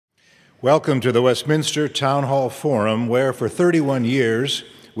Welcome to the Westminster Town Hall Forum, where for 31 years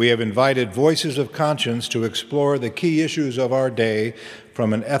we have invited voices of conscience to explore the key issues of our day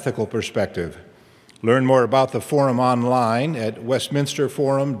from an ethical perspective. Learn more about the forum online at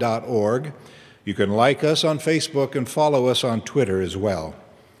westminsterforum.org. You can like us on Facebook and follow us on Twitter as well.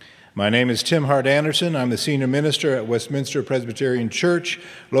 My name is Tim Hart Anderson. I'm the senior minister at Westminster Presbyterian Church,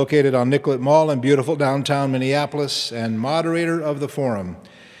 located on Nicollet Mall in beautiful downtown Minneapolis, and moderator of the forum.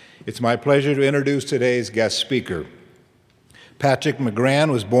 It's my pleasure to introduce today's guest speaker. Patrick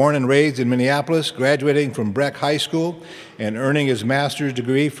McGran was born and raised in Minneapolis, graduating from Breck High School and earning his master's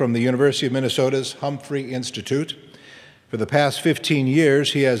degree from the University of Minnesota's Humphrey Institute. For the past 15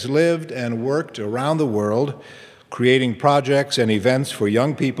 years, he has lived and worked around the world, creating projects and events for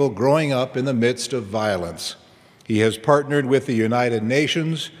young people growing up in the midst of violence. He has partnered with the United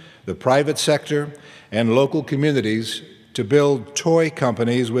Nations, the private sector, and local communities to build toy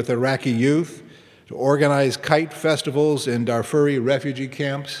companies with Iraqi youth, to organize kite festivals in Darfuri refugee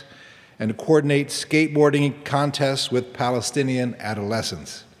camps, and to coordinate skateboarding contests with Palestinian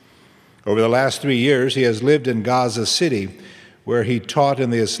adolescents. Over the last 3 years, he has lived in Gaza City, where he taught in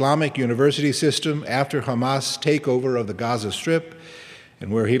the Islamic university system after Hamas' takeover of the Gaza Strip,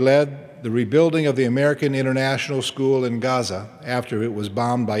 and where he led the rebuilding of the American International School in Gaza after it was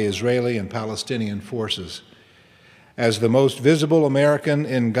bombed by Israeli and Palestinian forces. As the most visible American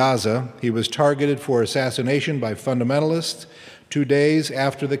in Gaza, he was targeted for assassination by fundamentalists 2 days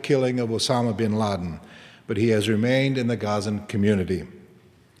after the killing of Osama bin Laden, but he has remained in the Gazan community,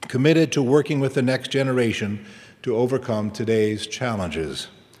 committed to working with the next generation to overcome today's challenges.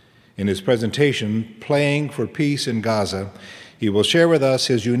 In his presentation, Playing for Peace in Gaza, he will share with us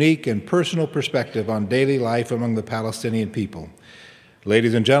his unique and personal perspective on daily life among the Palestinian people.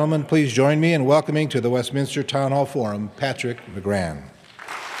 Ladies and gentlemen, please join me in welcoming to the Westminster Town Hall Forum, Patrick McGran.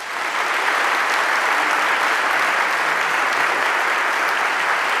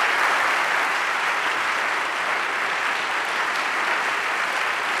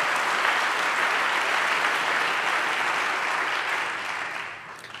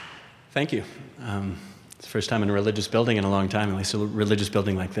 Thank you. It's the first time in a religious building in a long time, at least a religious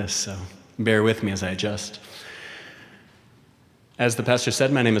building like this, so bear with me as I adjust. As the pastor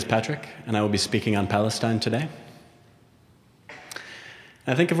said, my name is Patrick, and I will be speaking on Palestine today.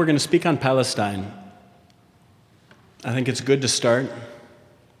 I think if we're going to speak on Palestine, I think it's good to start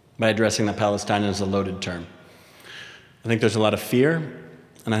by addressing that Palestine is a loaded term. I think there's a lot of fear,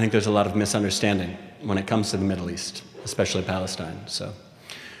 and I think there's a lot of misunderstanding when it comes to the Middle East, especially Palestine. So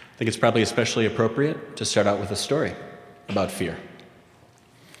I think it's probably especially appropriate to start out with a story about fear.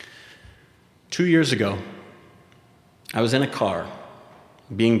 2 years ago, I was in a car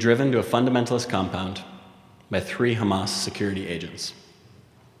being driven to a fundamentalist compound by 3 Hamas security agents.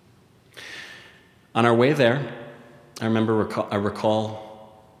 On our way there, I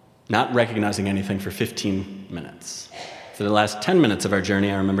recall not recognizing anything for 15 minutes. For the last 10 minutes of our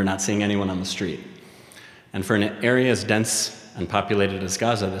journey, I remember not seeing anyone on the street. And for an area as dense and populated as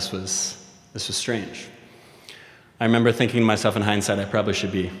Gaza, this was strange. I remember thinking to myself in hindsight, I probably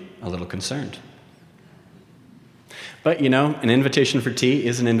should be a little concerned. But, an invitation for tea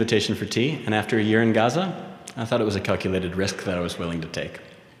is an invitation for tea, and after a year in Gaza, I thought it was a calculated risk that I was willing to take.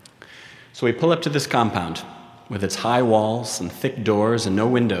 So we pull up to this compound with its high walls and thick doors and no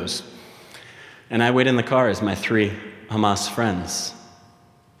windows, and I wait in the car as my 3 Hamas friends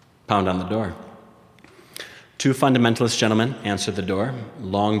pound on the door. 2 fundamentalist gentlemen answer the door,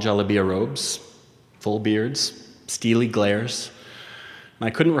 long jalabia robes, full beards, steely glares. And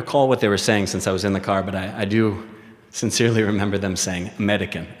I couldn't recall what they were saying since I was in the car, but I do sincerely remember them saying,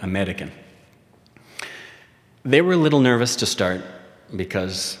 American, American. They were a little nervous to start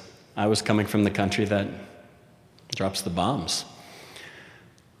because I was coming from the country that drops the bombs.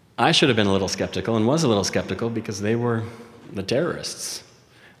 I should have been a little skeptical and was a little skeptical because they were the terrorists.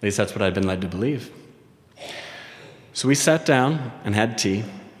 At least that's what I'd been led to believe. So we sat down and had tea.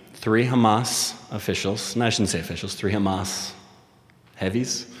 3 Hamas officials, no, I shouldn't say officials, 3 Hamas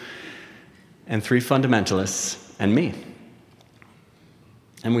heavies, and 3 fundamentalists, and me.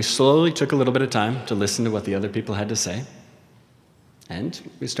 And we slowly took a little bit of time to listen to what the other people had to say, and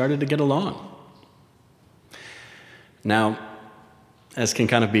we started to get along. Now, as can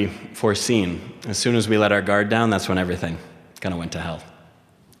kind of be foreseen, as soon as we let our guard down, that's when everything kind of went to hell,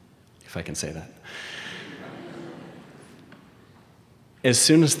 if I can say that. As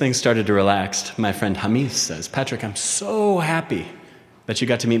soon as things started to relax, my friend Hamis says, Patrick, I'm so happy that you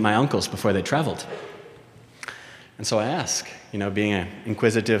got to meet my uncles before they traveled. And so I ask, being an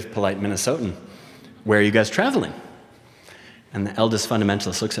inquisitive, polite Minnesotan, where are you guys traveling? And the eldest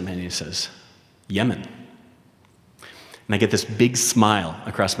fundamentalist looks at me and he says, Yemen. And I get this big smile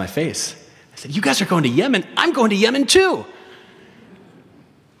across my face. I said, you guys are going to Yemen? I'm going to Yemen too.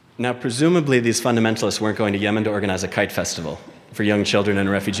 Now, presumably these fundamentalists weren't going to Yemen to organize a kite festival for young children in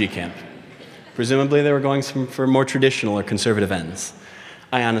a refugee camp. Presumably they were going for more traditional or conservative ends.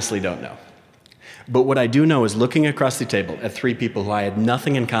 I honestly don't know. But what I do know is looking across the table at three people who I had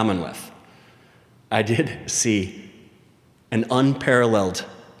nothing in common with, I did see an unparalleled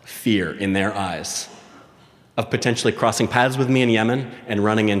fear in their eyes of potentially crossing paths with me in Yemen and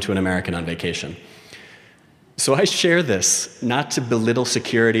running into an American on vacation. So I share this not to belittle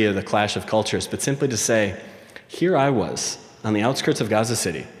security or the clash of cultures, but simply to say, here I was on the outskirts of Gaza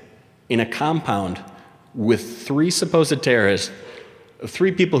City in a compound with three supposed terrorists,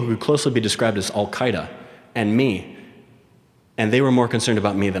 three people who could closely be described as Al-Qaeda, and me, and they were more concerned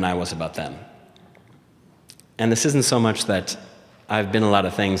about me than I was about them. And this isn't so much that I've been a lot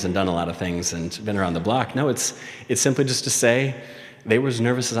of things and done a lot of things and been around the block. No, it's simply just to say they were as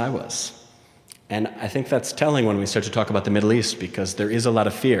nervous as I was. And I think that's telling when we start to talk about the Middle East, because there is a lot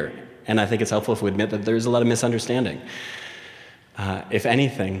of fear. And I think it's helpful if we admit that there is a lot of misunderstanding. If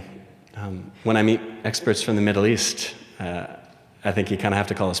anything, when I meet experts from the Middle East, I think you kind of have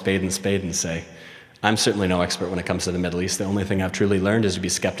to call a spade and say, I'm certainly no expert when it comes to the Middle East. The only thing I've truly learned is to be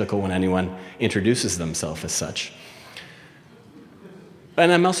skeptical when anyone introduces themselves as such.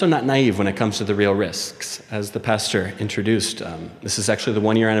 And I'm also not naive when it comes to the real risks. As the pastor introduced, this is actually the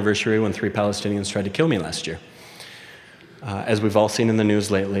one-year anniversary when 3 Palestinians tried to kill me last year. As we've all seen in the news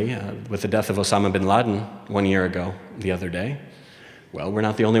lately, with the death of Osama bin Laden 1 year ago, the other day, well, we're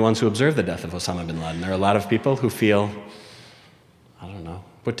not the only ones who observe the death of Osama bin Laden. There are a lot of people who feel,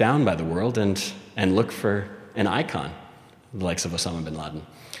 put down by the world and look for an icon, the likes of Osama bin Laden.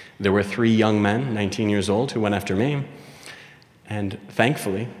 There were 3 young men, 19 years old, who went after me. And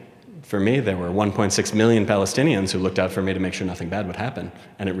thankfully, for me, there were 1.6 million Palestinians who looked out for me to make sure nothing bad would happen,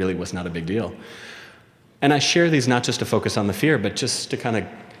 and it really was not a big deal. And I share these not just to focus on the fear, but just to kind of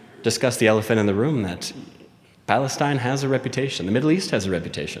discuss the elephant in the room that Palestine has a reputation, the Middle East has a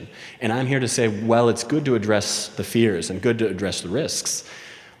reputation. And I'm here to say, well, it's good to address the fears and good to address the risks.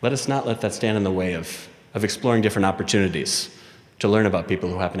 Let us not let that stand in the way of exploring different opportunities to learn about people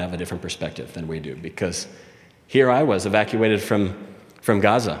who happen to have a different perspective than we do, because here I was, evacuated from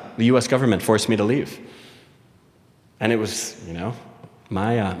Gaza. The U.S. government forced me to leave. And it was,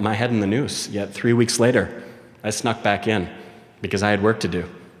 my head in the noose. Yet 3 weeks later, I snuck back in because I had work to do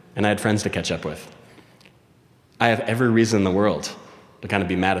and I had friends to catch up with. I have every reason in the world to kind of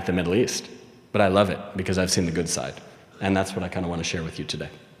be mad at the Middle East, but I love it because I've seen the good side. And that's what I kind of want to share with you today.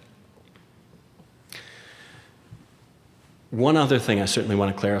 One other thing I certainly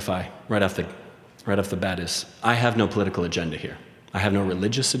want to clarify right off the bat is I have no political agenda here. I have no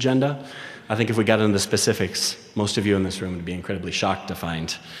religious agenda. I think if we got into the specifics, most of you in this room would be incredibly shocked to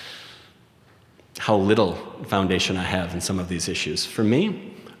find how little foundation I have in some of these issues. For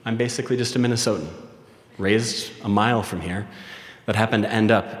me, I'm basically just a Minnesotan, raised a mile from here, that happened to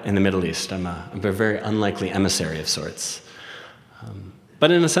end up in the Middle East. I'm a very unlikely emissary of sorts.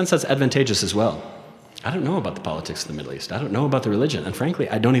 But in a sense, that's advantageous as well. I don't know about the politics of the Middle East. I don't know about the religion. And frankly,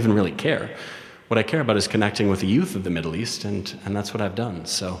 I don't even really care. What I care about is connecting with the youth of the Middle East, and that's what I've done.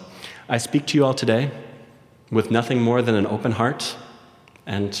 So I speak to you all today with nothing more than an open heart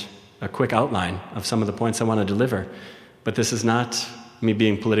and a quick outline of some of the points I want to deliver. But this is not me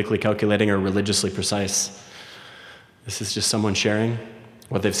being politically calculating or religiously precise. This is just someone sharing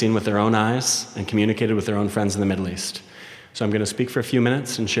what they've seen with their own eyes and communicated with their own friends in the Middle East. So I'm going to speak for a few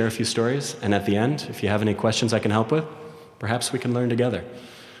minutes and share a few stories. And at the end, if you have any questions I can help with, perhaps we can learn together.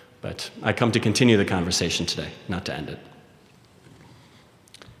 But I come to continue the conversation today, not to end it.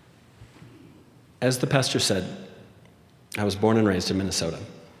 As the pastor said, I was born and raised in Minnesota.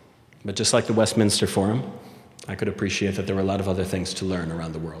 But just like the Westminster Forum, I could appreciate that there were a lot of other things to learn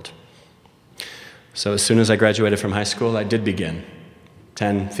around the world. So as soon as I graduated from high school, I did begin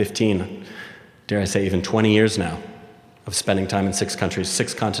 10, 15, dare I say even 20 years now of spending time in 6 countries,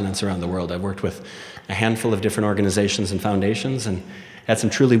 6 continents around the world. I've worked with a handful of different organizations and foundations and had some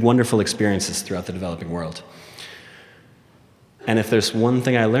truly wonderful experiences throughout the developing world. And if there's one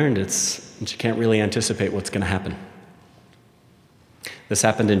thing I learned, it's that you can't really anticipate what's going to happen. This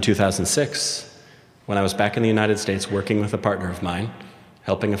happened in 2006 when I was back in the United States working with a partner of mine,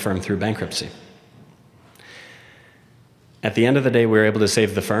 helping a firm through bankruptcy. At the end of the day, we were able to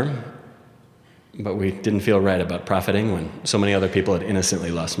save the firm, but we didn't feel right about profiting when so many other people had innocently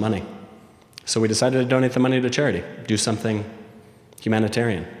lost money. So we decided to donate the money to charity, do something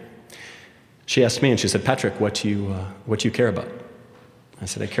humanitarian. She asked me, and she said, Patrick, what do you care about? I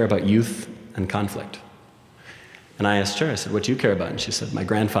said, I care about youth and conflict. And I asked her, I said, what do you care about? And she said, my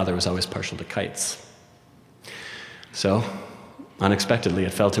grandfather was always partial to kites. So, unexpectedly,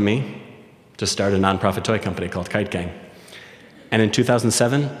 it fell to me to start a nonprofit toy company called Kite Gang. And in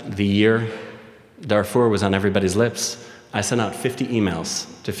 2007, the year Darfur was on everybody's lips, I sent out 50 emails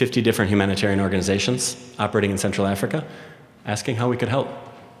to 50 different humanitarian organizations operating in Central Africa, asking how we could help.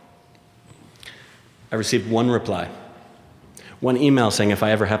 I received one reply, one email saying if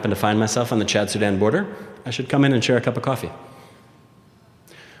I ever happened to find myself on the Chad-Sudan border, I should come in and share a cup of coffee.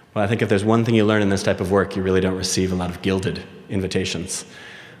 Well, I think if there's one thing you learn in this type of work, you really don't receive a lot of gilded invitations.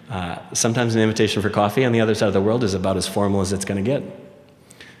 Sometimes an invitation for coffee on the other side of the world is about as formal as it's going to get.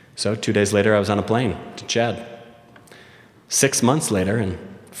 So 2 days later, I was on a plane to Chad. 6 months later, and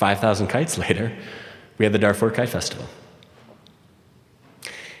 5,000 kites later, we had the Darfur Kite Festival.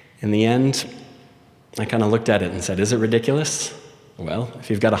 In the end, I kind of looked at it and said, is it ridiculous? Well, if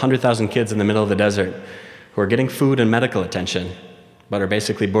you've got 100,000 kids in the middle of the desert who are getting food and medical attention, but are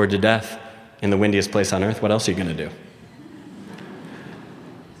basically bored to death in the windiest place on earth, what else are you going to do?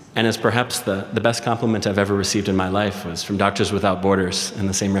 And as perhaps the best compliment I've ever received in my life was from Doctors Without Borders in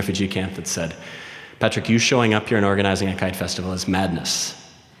the same refugee camp that said, Patrick, you showing up here and organizing a kite festival is madness,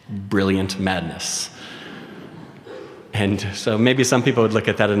 brilliant madness. And so maybe some people would look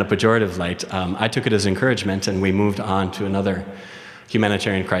at that in a pejorative light. I took it as encouragement, and we moved on to another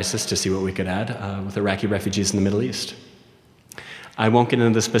humanitarian crisis to see what we could add with Iraqi refugees in the Middle East. I won't get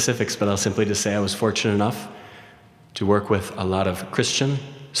into the specifics, but I'll simply just say I was fortunate enough to work with a lot of Christian,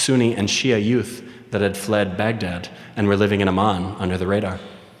 Sunni, and Shia youth that had fled Baghdad and were living in Amman under the radar.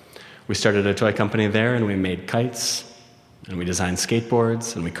 We started a toy company there, and we made kites, and we designed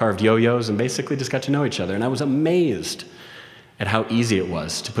skateboards, and we carved yo-yos, and basically just got to know each other. And I was amazed at how easy it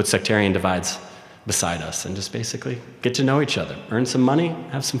was to put sectarian divides beside us and just basically get to know each other, earn some money,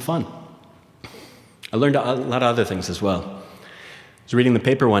 have some fun. I learned a lot of other things as well. I was reading the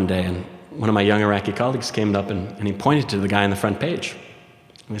paper one day, and one of my young Iraqi colleagues came up and he pointed to the guy on the front page.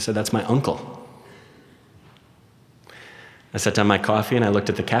 And he said, that's my uncle. I set down my coffee and I looked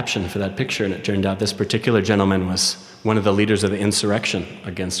at the caption for that picture, and it turned out this particular gentleman was one of the leaders of the insurrection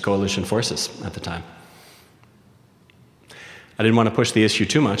against coalition forces at the time. I didn't want to push the issue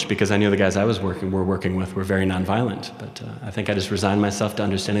too much because I knew the guys I was working with were very nonviolent, but I think I just resigned myself to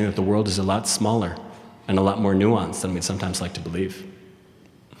understanding that the world is a lot smaller and a lot more nuanced than we'd sometimes like to believe.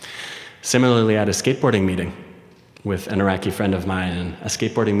 Similarly, I had a skateboarding meeting with an Iraqi friend of mine, and a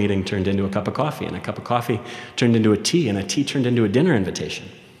skateboarding meeting turned into a cup of coffee, and a cup of coffee turned into a tea, and a tea turned into a dinner invitation.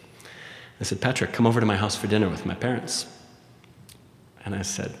 I said, Patrick, come over to my house for dinner with my parents. And I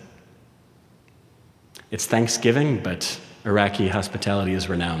said, it's Thanksgiving, but Iraqi hospitality is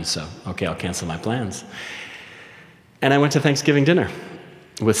renowned, so okay, I'll cancel my plans. And I went to Thanksgiving dinner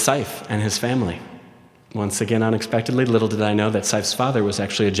with Saif and his family. Once again, unexpectedly, little did I know that Saif's father was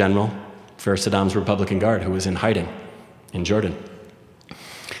actually a general for Saddam's Republican Guard who was in hiding in Jordan.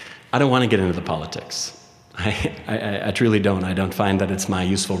 I don't want to get into the politics. I truly don't. I don't find that it's my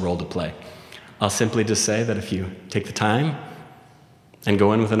useful role to play. I'll simply just say that if you take the time and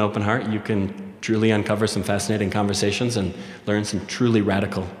go in with an open heart, you can truly uncover some fascinating conversations and learn some truly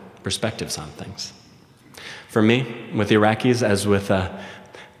radical perspectives on things. For me, with the Iraqis, as with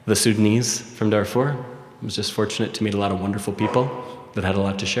the Sudanese from Darfur, I was just fortunate to meet a lot of wonderful people that had a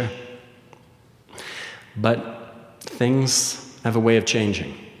lot to share. But things have a way of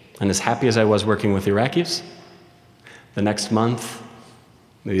changing. And as happy as I was working with Iraqis, the next month,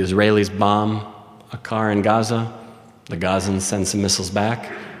 the Israelis bomb a car in Gaza, the Gazans send some missiles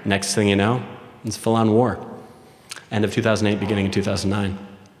back. Next thing you know, it's full-on war. End of 2008, beginning of 2009.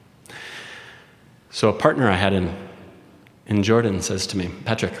 So a partner I had in Jordan says to me,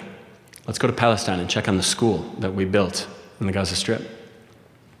 Patrick, let's go to Palestine and check on the school that we built in the Gaza Strip.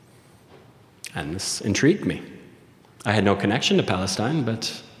 And this intrigued me. I had no connection to Palestine,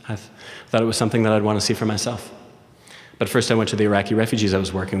 but I thought it was something that I'd want to see for myself. But first I went to the Iraqi refugees I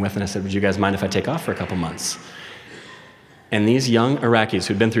was working with, and I said, would you guys mind if I take off for a couple months? And these young Iraqis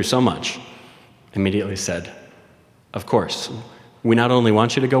who'd been through so much immediately said, of course. We not only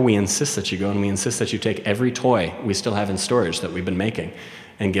want you to go, we insist that you go, and we insist that you take every toy we still have in storage that we've been making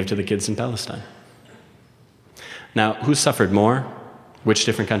and give to the kids in Palestine. Now, who suffered more? Which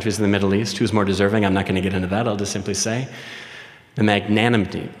different countries in the Middle East? Who's more deserving? I'm not going to get into that. I'll just simply say the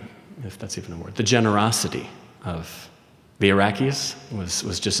magnanimity, if that's even a word, the generosity of the Iraqis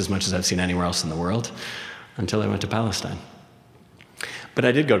was just as much as I've seen anywhere else in the world until I went to Palestine. But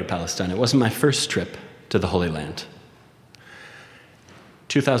I did go to Palestine. It wasn't my first trip to the Holy Land.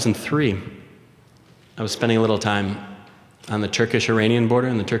 2003, I was spending a little time on the Turkish-Iranian border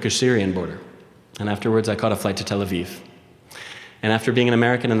and the Turkish-Syrian border. And afterwards, I caught a flight to Tel Aviv. And after being an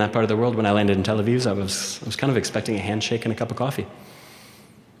American in that part of the world, when I landed in Tel Aviv, I was kind of expecting a handshake and a cup of coffee.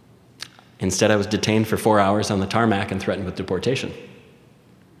 Instead, I was detained for 4 hours on the tarmac and threatened with deportation.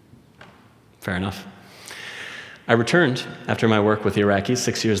 Fair enough. I returned after my work with the Iraqis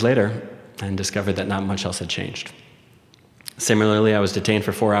 6 years later and discovered that not much else had changed. Similarly, I was detained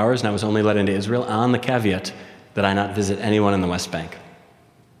for 4 hours and I was only let into Israel on the caveat that I not visit anyone in the West Bank.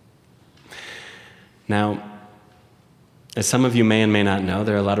 Now, as some of you may and may not know,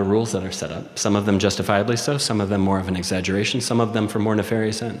 there are a lot of rules that are set up, some of them justifiably so, some of them more of an exaggeration, some of them for more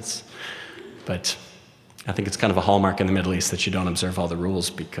nefarious ends. But I think it's kind of a hallmark in the Middle East that you don't observe all the rules,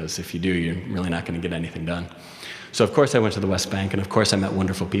 because if you do, you're really not going to get anything done. So of course I went to the West Bank, and of course I met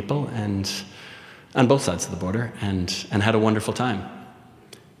wonderful people and on both sides of the border and had a wonderful time.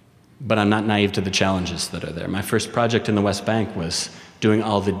 But I'm not naive to the challenges that are there. My first project in the West Bank was doing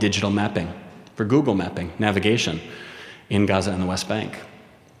all the digital mapping for Google mapping, navigation in Gaza and the West Bank.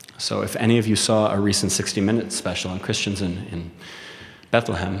 So if any of you saw a recent 60 Minutes special on Christians in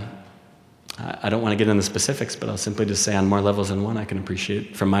Bethlehem, I don't want to get into the specifics, but I'll simply just say on more levels than one, I can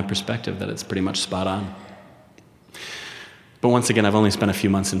appreciate from my perspective that it's pretty much spot on. But once again, I've only spent a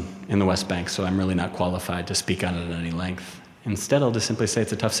few months in the West Bank, so I'm really not qualified to speak on it at any length. Instead, I'll just simply say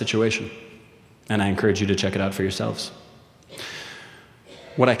it's a tough situation, and I encourage you to check it out for yourselves.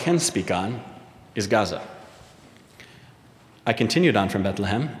 What I can speak on is Gaza. I continued on from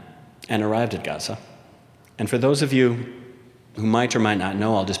Bethlehem and arrived at Gaza. And for those of you who might or might not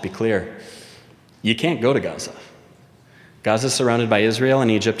know, I'll just be clear. You can't go to Gaza. Gaza is surrounded by Israel and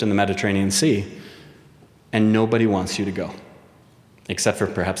Egypt and the Mediterranean Sea, and nobody wants you to go, except for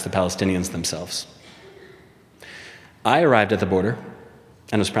perhaps the Palestinians themselves. I arrived at the border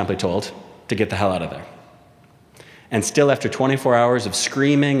and was promptly told to get the hell out of there. And still, after 24 hours of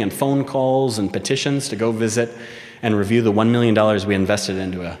screaming and phone calls and petitions to go visit and review the $1 million we invested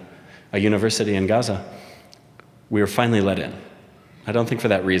into a university in Gaza, we were finally let in. I don't think for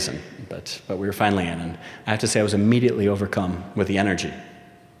that reason, but we were finally in. And I have to say I was immediately overcome with the energy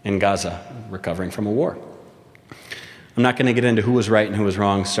in Gaza, recovering from a war. I'm not going to get into who was right and who was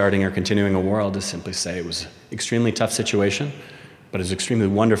wrong, starting or continuing a war. I'll just simply say it was an extremely tough situation, but it was extremely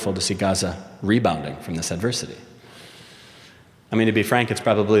wonderful to see Gaza rebounding from this adversity. I mean, to be frank, it's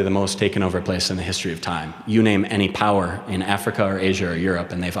probably the most taken over place in the history of time. You name any power in Africa or Asia or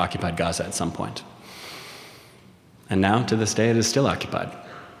Europe, and they've occupied Gaza at some point. And now, to this day, it is still occupied.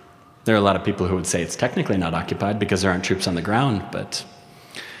 There are a lot of people who would say it's technically not occupied because there aren't troops on the ground, but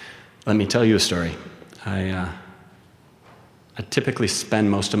let me tell you a story. I typically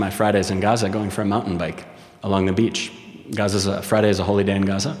spend most of my Fridays in Gaza going for a mountain bike along the beach. Friday is a holy day in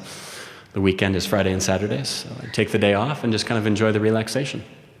Gaza. The weekend is Friday and Saturdays, so I take the day off and just kind of enjoy the relaxation.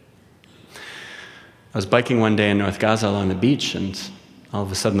 I was biking one day in North Gaza along the beach, and all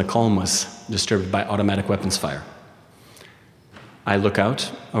of a sudden the calm was disturbed by automatic weapons fire. I look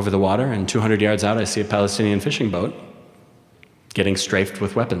out over the water, and 200 yards out I see a Palestinian fishing boat getting strafed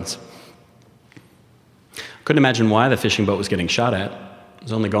with weapons. Couldn't imagine why the fishing boat was getting shot at. It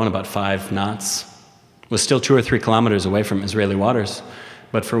was only going about 5 knots. It was still 2 or 3 kilometers away from Israeli waters.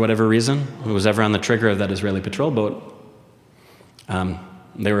 But for whatever reason, who was ever on the trigger of that Israeli patrol boat,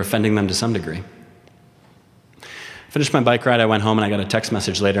 they were offending them to some degree. Finished my bike ride, I went home, and I got a text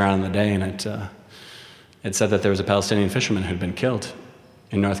message later on in the day, and it said that there was a Palestinian fisherman who'd been killed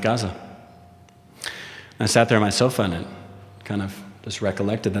in North Gaza. I sat there on my sofa and kind of just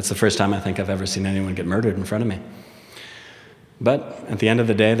recollected that's the first time I think I've ever seen anyone get murdered in front of me. But at the end of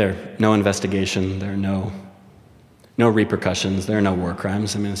the day, there are no investigation, there are no repercussions, there are no war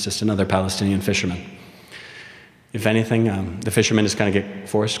crimes. I mean, it's just another Palestinian fisherman. If anything, the fishermen just kind of get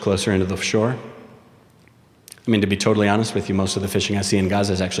forced closer into the shore. I mean, to be totally honest with you, most of the fishing I see in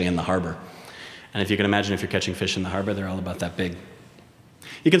Gaza is actually in the harbor. And if you can imagine, if you're catching fish in the harbor, they're all about that big.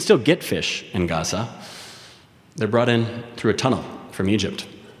 You can still get fish in Gaza. They're brought in through a tunnel from Egypt.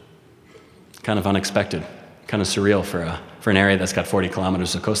 Kind of unexpected, kind of surreal for an area that's got 40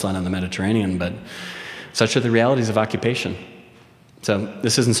 kilometers of coastline on the Mediterranean, but such are the realities of occupation. So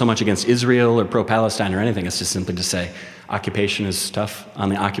this isn't so much against Israel or pro-Palestine or anything. It's just simply to say occupation is tough on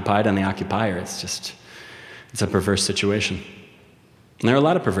the occupied and the occupier. It's a perverse situation. And there are a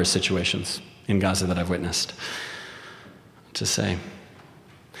lot of perverse situations in Gaza that I've witnessed. To say,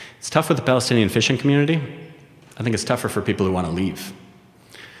 it's tough with the Palestinian fishing community. I think it's tougher for people who want to leave.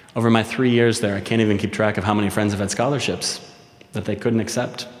 Over my 3 years there, I can't even keep track of how many friends have had scholarships that they couldn't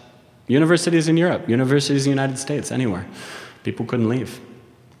accept. Universities in Europe, universities in the United States, anywhere. People couldn't leave.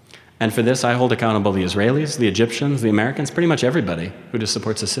 And for this, I hold accountable the Israelis, the Egyptians, the Americans, pretty much everybody who just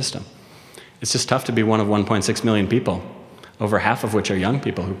supports the system. It's just tough to be one of 1.6 million people, over half of which are young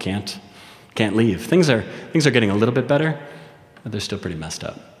people who can't leave. Things are getting a little bit better, but they're still pretty messed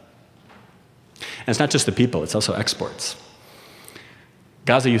up. And it's not just the people, it's also exports.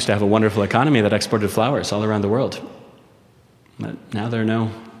 Gaza used to have a wonderful economy that exported flowers all around the world. But now there are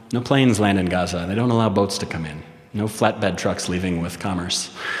no planes land in Gaza. They don't allow boats to come in. No flatbed trucks leaving with commerce.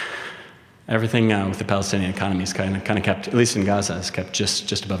 Everything with the Palestinian economy is kind of kept, at least in Gaza, is kept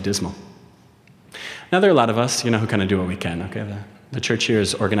just above dismal. Now there are a lot of us, who kind of do what we can. Okay, the church here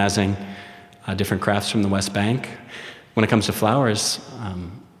is organizing different crafts from the West Bank. When it comes to flowers,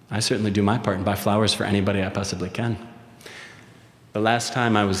 I certainly do my part and buy flowers for anybody I possibly can. The last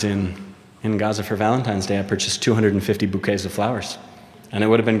time I was in Gaza for Valentine's Day, I purchased 250 bouquets of flowers. And it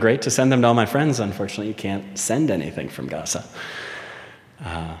would have been great to send them to all my friends. Unfortunately, you can't send anything from Gaza.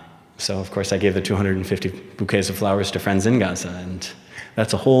 So, of course, I gave the 250 bouquets of flowers to friends in Gaza. And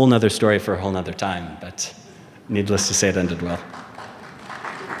that's a whole nother story for a whole nother time. But needless to say, it ended well.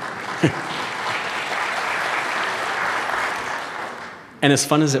 And as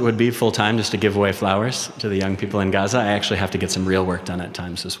fun as it would be full-time just to give away flowers to the young people in Gaza, I actually have to get some real work done at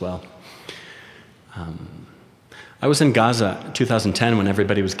times as well. I was in Gaza in 2010 when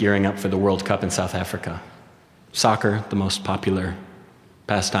everybody was gearing up for the World Cup in South Africa. Soccer, the most popular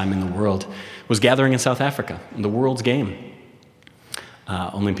pastime in the world, was gathering in South Africa, in the world's game.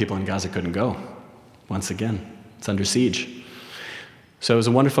 Only people in Gaza couldn't go. Once again, it's under siege. So it was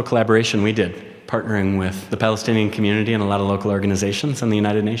a wonderful collaboration we did, partnering with the Palestinian community and a lot of local organizations and the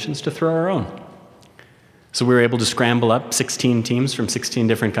United Nations to throw our own. So we were able to scramble up 16 teams from 16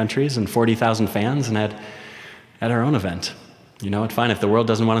 different countries and 40,000 fans and had our own event. You know what, fine, if the world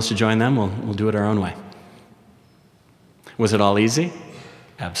doesn't want us to join them, we'll do it our own way. Was it all easy?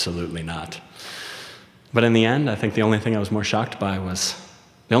 Absolutely not. But in the end, I think the only thing I was more shocked by was,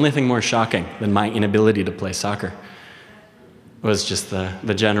 the only thing more shocking than my inability to play soccer was just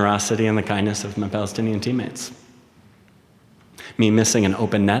the generosity and the kindness of my Palestinian teammates. Me missing an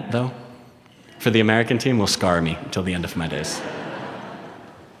open net, though, for the American team will scar me until the end of my days.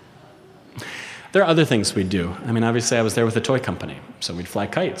 There are other things we'd do. I mean, obviously, I was there with a toy company, so we'd fly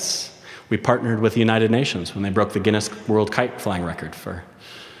kites. We partnered with the United Nations when they broke the Guinness World Kite Flying Record for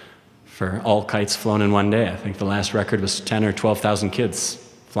all kites flown in one day. I think the last record was 10 or 12,000 kids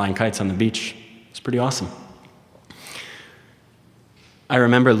flying kites on the beach. It's pretty awesome. I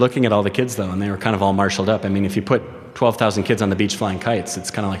remember looking at all the kids, though, and they were kind of all marshaled up. I mean, if you put 12,000 kids on the beach flying kites, it's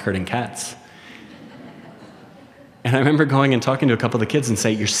kind of like herding cats. And I remember going and talking to a couple of the kids and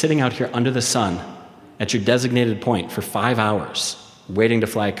say, you're sitting out here under the sun at your designated point for 5 hours, waiting to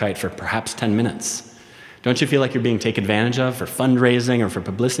fly a kite for perhaps 10 minutes. Don't you feel like you're being taken advantage of for fundraising or for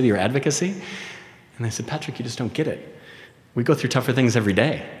publicity or advocacy? And they said, Patrick, you just don't get it. We go through tougher things every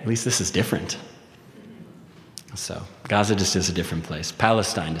day. At least this is different. So Gaza just is a different place.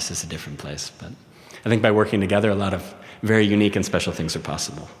 Palestine just is a different place. But I think by working together, a lot of very unique and special things are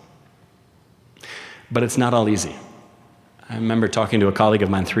possible. But it's not all easy. I remember talking to a colleague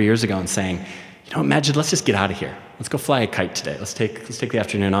of mine 3 years ago and saying, Majid, let's just get out of here. Let's go fly a kite today. Let's take the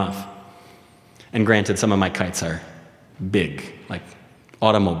afternoon off. And granted, some of my kites are big, like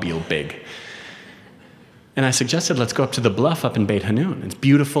automobile big. And I suggested, let's go up to the bluff up in Beit Hanun. It's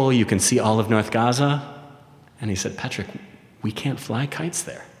beautiful. You can see all of North Gaza. And he said, Patrick, we can't fly kites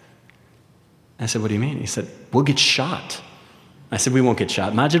there. I said, what do you mean? He said, we'll get shot. I said, we won't get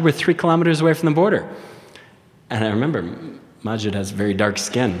shot. Majid, we're 3 kilometers away from the border. And I remember Majid has very dark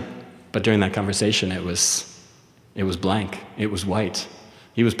skin, but during that conversation, it was blank. It was white.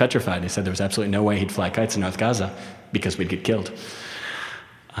 He was petrified. He said there was absolutely no way he'd fly kites in North Gaza because we'd get killed.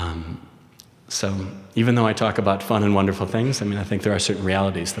 So even though I talk about fun and wonderful things, I think there are certain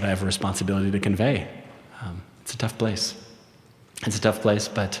realities that I have a responsibility to convey. It's a tough place. It's a tough place,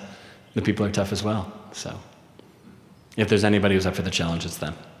 but the people are tough as well. So if there's anybody who's up for the challenge, it's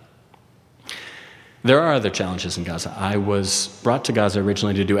them. There are other challenges in Gaza. I was brought to Gaza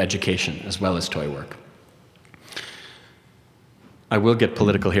originally to do education as well as toy work. I will get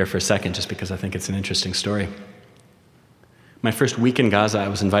political here for a second just because I think it's an interesting story. My first week in Gaza, I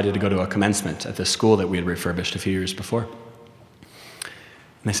was invited to go to a commencement at this school that we had refurbished a few years before. And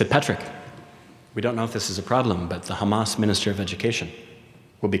they said, Patrick, we don't know if this is a problem, but the Hamas Minister of Education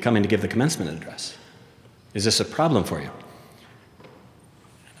will be coming to give the commencement address. Is this a problem for you?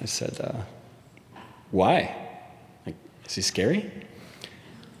 I said, why? Is he scary?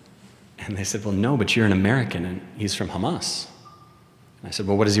 And they said, well, no, but you're an American and he's from Hamas. And I said,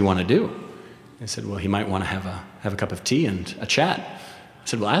 well, what does he want to do? They said, well, he might want to have a cup of tea and a chat I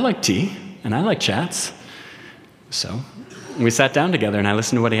said, well, I like tea, and I like chats. So we sat down together, and I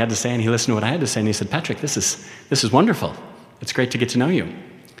listened to what he had to say, and he listened to what I had to say, and he said, Patrick, this is wonderful. It's great to get to know you.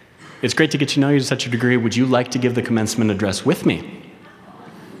 It's great to get to know you to such a degree. Would you like to give the commencement address with me?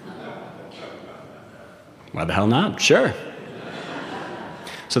 Why the hell not? Sure.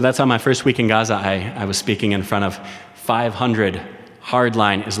 So that's how my first week in Gaza, I was speaking in front of 500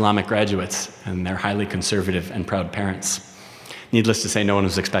 hardline Islamic graduates and their highly conservative and proud parents. Needless to say, no one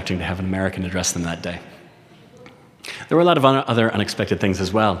was expecting to have an American address them that day. There were a lot of other unexpected things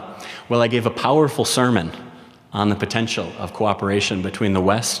as well. Well, I gave a powerful sermon on the potential of cooperation between the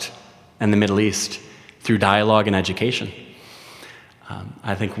West and the Middle East through dialogue and education.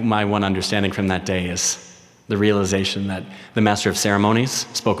 I think my one understanding from that day is the realization that the Master of Ceremonies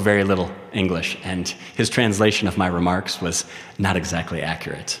spoke very little English, and his translation of my remarks was not exactly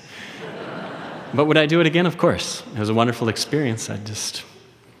accurate. But would I do it again? Of course. It was a wonderful experience. I'd just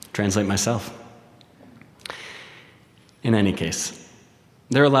translate myself. In any case,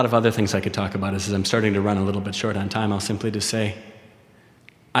 there are a lot of other things I could talk about. As I'm starting to run a little bit short on time, I'll simply just say,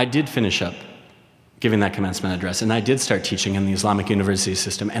 I did finish up giving that commencement address, and I did start teaching in the Islamic university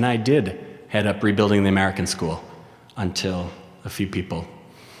system, and I did head up rebuilding the American school until a few people,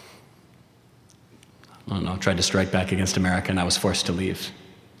 tried to strike back against America, and I was forced to leave.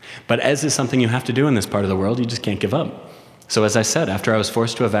 But as is something you have to do in this part of the world, you just can't give up. So as I said, after I was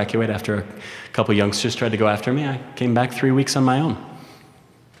forced to evacuate, after a couple youngsters tried to go after me, I came back 3 weeks on my own.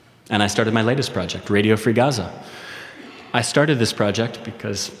 And I started my latest project, Radio Free Gaza. I started this project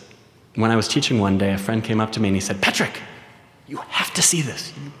because when I was teaching one day, a friend came up to me and he said, Patrick, you have to see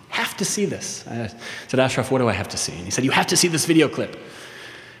this. You have to see this. I said, Ashraf, what do I have to see? And he said, you have to see this video clip.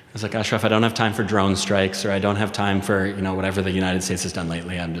 I was like, Ashraf, I don't have time for drone strikes, or I don't have time for, whatever the United States has done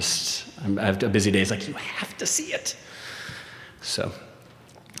lately. I have a busy day. He's like, you have to see it. So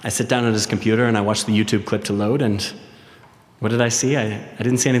I sit down at his computer and I watch the YouTube clip to load, and what did I see? I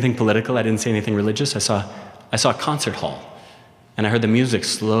didn't see anything political. I didn't see anything religious. I saw a concert hall, and I heard the music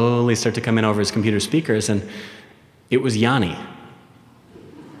slowly start to come in over his computer speakers, and it was Yanni.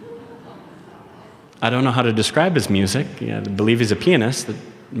 I don't know how to describe his music. I believe he's a pianist that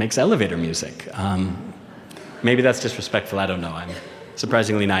makes elevator music. Maybe that's disrespectful. I don't know. I'm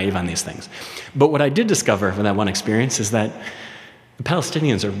surprisingly naive on these things. But what I did discover from that one experience is that the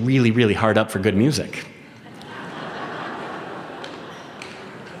Palestinians are really, really hard up for good music.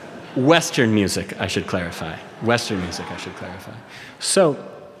 Western music, I should clarify. So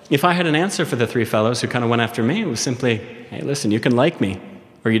if I had an answer for the three fellows who kind of went after me, it was simply, hey, listen, you can like me,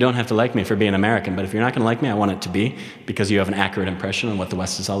 or you don't have to like me for being American, but if you're not going to like me, I want it to be because you have an accurate impression on what the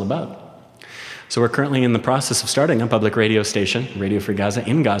West is all about. So we're currently in the process of starting a public radio station, Radio Free Gaza,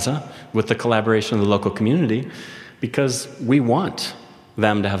 in Gaza, with the collaboration of the local community, because we want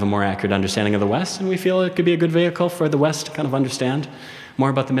them to have a more accurate understanding of the West, and we feel it could be a good vehicle for the West to kind of understand more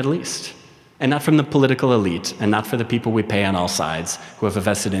about the Middle East. And not from the political elite, and not for the people we pay on all sides who have a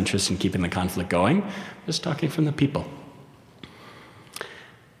vested interest in keeping the conflict going, just talking from the people.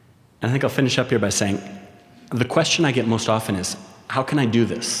 And I think I'll finish up here by saying, the question I get most often is, how can I do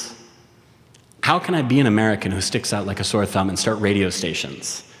this? How can I be an American who sticks out like a sore thumb and start radio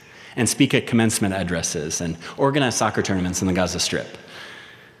stations and speak at commencement addresses and organize soccer tournaments in the Gaza Strip?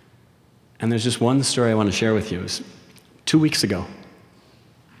 And there's just one story I want to share with you. It was 2 weeks ago.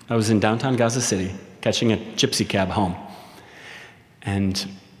 I was in downtown Gaza City catching a gypsy cab home. And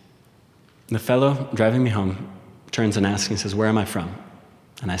the fellow driving me home turns and asks me, says, where am I from?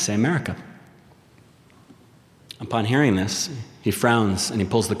 And I say, America. Upon hearing this, he frowns and he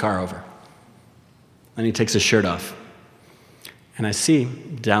pulls the car over. Then he takes his shirt off. And I see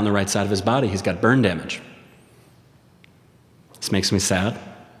down the right side of his body, he's got burn damage. This makes me sad.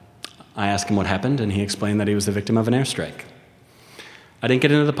 I ask him what happened, and he explained that he was the victim of an airstrike. I didn't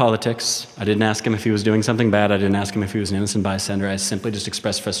get into the politics. I didn't ask him if he was doing something bad. I didn't ask him if he was an innocent bystander. I simply just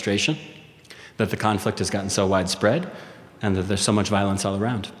expressed frustration that the conflict has gotten so widespread and that there's so much violence all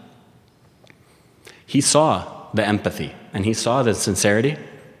around. He saw the empathy, and he saw the sincerity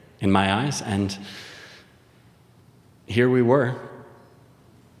in my eyes, and here we were,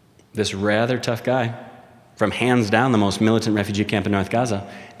 this rather tough guy from hands down the most militant refugee camp in North Gaza,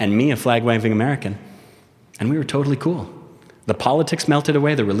 and me, a flag-waving American, and we were totally cool. The politics melted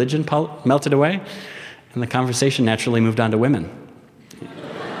away, the religion melted away, and the conversation naturally moved on to women.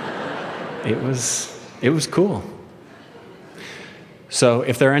 It was cool. So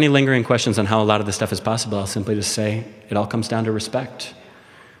if there are any lingering questions on how a lot of this stuff is possible, I'll simply just say it all comes down to respect.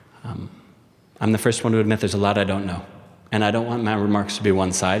 I'm the first one to admit there's a lot I don't know, and I don't want my remarks to be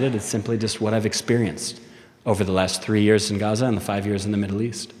one-sided. It's simply just what I've experienced over the last 3 years in Gaza and the 5 years in the Middle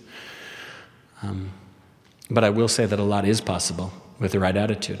East. But I will say that a lot is possible with the right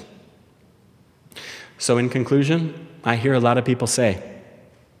attitude. So in conclusion, I hear a lot of people say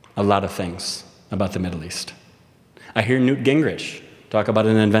a lot of things about the Middle East. I hear Newt Gingrich talk about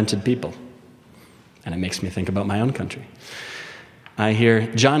an invented people, and it makes me think about my own country. I hear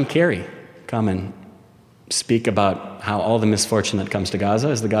John Kerry come and speak about how all the misfortune that comes to Gaza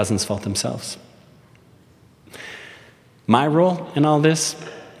is the Gazans' fault themselves. My role in all this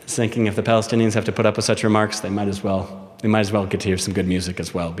is thinking if the Palestinians have to put up with such remarks, they might as well get to hear some good music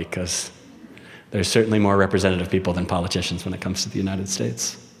as well, because there's certainly more representative people than politicians when it comes to the United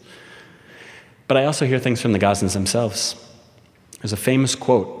States. But I also hear things from the Gazans themselves. There's a famous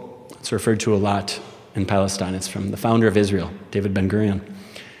quote that's referred to a lot in Palestine. It's from the founder of Israel, David Ben-Gurion.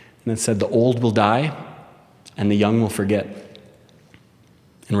 And it said, "The old will die and the young will forget,"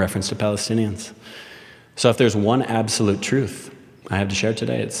 in reference to Palestinians. So if there's one absolute truth I have to share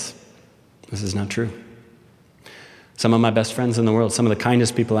today, it's this is not true. Some of my best friends in the world, some of the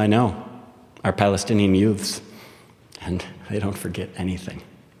kindest people I know, are Palestinian youths, and they don't forget anything.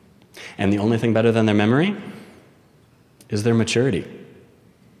 And the only thing better than their memory is their maturity.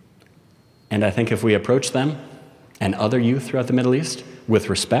 And I think if we approach them and other youth throughout the Middle East with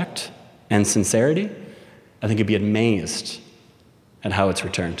respect and sincerity, I think you'd be amazed at how it's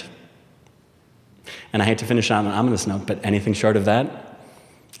returned. And I hate to finish on an ominous note, but anything short of that,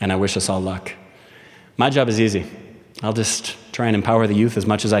 and I wish us all luck. My job is easy. I'll just try and empower the youth as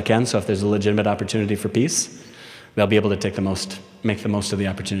much as I can, so if there's a legitimate opportunity for peace, they'll be able to make the most of the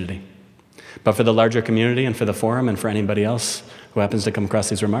opportunity. But for the larger community and for the forum and for anybody else who happens to come across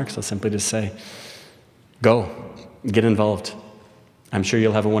these remarks, I'll simply just say, go, get involved. I'm sure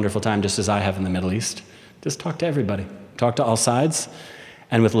you'll have a wonderful time just as I have in the Middle East. Just talk to everybody. Talk to all sides.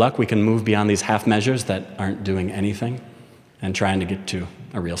 And with luck, we can move beyond these half measures that aren't doing anything and trying to get to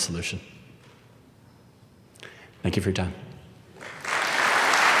a real solution. Thank you for your time.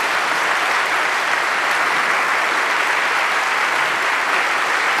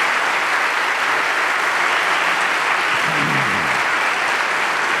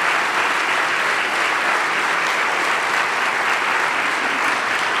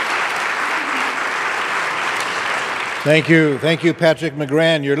 Thank you, Patrick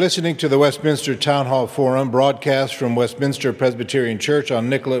McGrann. You're listening to the Westminster Town Hall Forum, broadcast from Westminster Presbyterian Church on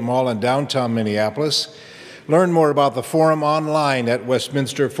Nicollet Mall in downtown Minneapolis. Learn more about the forum online at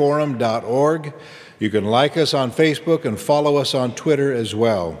westminsterforum.org. You can like us on Facebook and follow us on Twitter as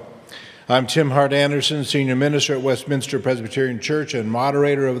well. I'm Tim Hart Anderson, Senior Minister at Westminster Presbyterian Church and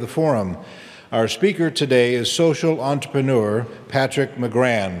moderator of the forum. Our speaker today is social entrepreneur Patrick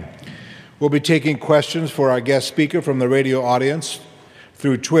McGrann. We'll be taking questions for our guest speaker from the radio audience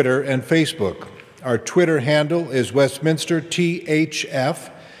through Twitter and Facebook. Our Twitter handle is Westminster THF,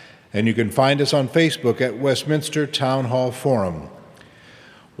 and you can find us on Facebook at Westminster Town Hall Forum.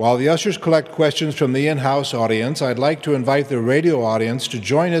 While the ushers collect questions from the in-house audience, I'd like to invite the radio audience to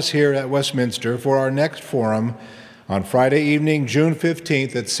join us here at Westminster for our next forum on Friday evening, June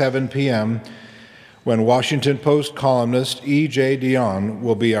 15th at 7 p.m., when Washington Post columnist E.J. Dionne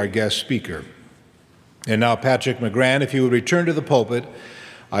will be our guest speaker. And now, Patrick McGrann, if you would return to the pulpit,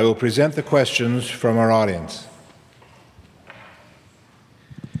 I will present the questions from our audience.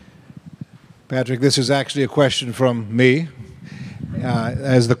 Patrick, this is actually a question from me,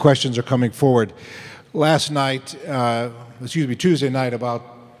 as the questions are coming forward. Tuesday night, about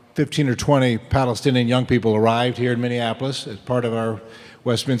 15 or 20 Palestinian young people arrived here in Minneapolis as part of our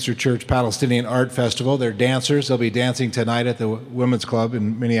Westminster Church Palestinian Art Festival. They're dancers. They'll be dancing tonight at the Women's Club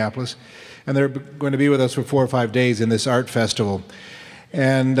in Minneapolis. And they're going to be with us for 4 or 5 days in this art festival.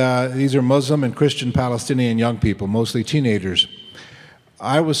 And these are Muslim and Christian Palestinian young people, mostly teenagers.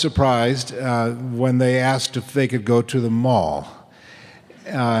 I was surprised when they asked if they could go to the mall.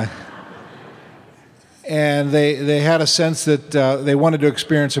 And they had a sense that they wanted to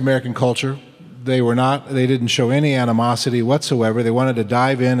experience American culture. They didn't show any animosity whatsoever. They wanted to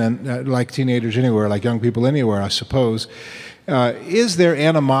dive in, and like teenagers anywhere, like young people anywhere, I suppose. Is there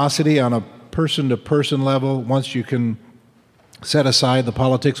animosity on a person-to-person level once you can set aside the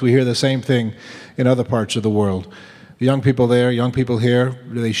politics? We hear the same thing in other parts of the world. The young people there, young people here,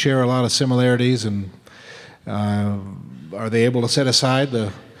 do they share a lot of similarities, and are they able to set aside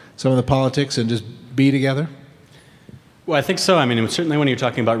some of the politics and just be together? Well, I think so. I mean, certainly when you're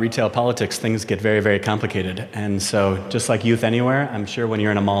talking about retail politics, things get very, very complicated. And so just like youth anywhere, I'm sure when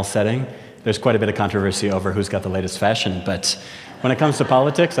you're in a mall setting, there's quite a bit of controversy over who's got the latest fashion. But when it comes to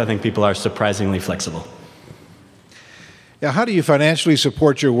politics, I think people are surprisingly flexible. Yeah, how do you financially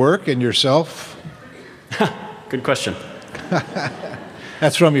support your work and yourself Good question.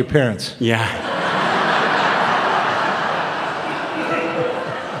 That's from your parents. Yeah.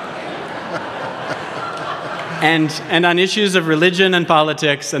 And on issues of religion and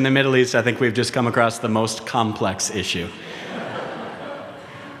politics in the Middle East, I think we've just come across the most complex issue.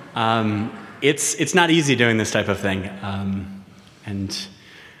 It's not easy doing this type of thing, and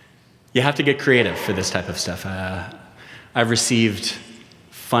you have to get creative for this type of stuff. I've received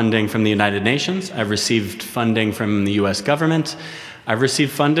funding from the United Nations. I've received funding from the U.S. government. I've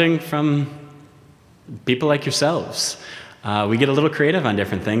received funding from people like yourselves. We get a little creative on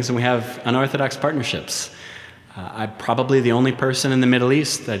different things, and we have unorthodox partnerships. I'm probably the only person in the Middle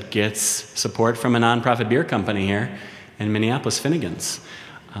East that gets support from a nonprofit beer company here in Minneapolis, Finnegan's.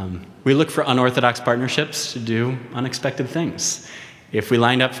 We look for unorthodox partnerships to do unexpected things. If we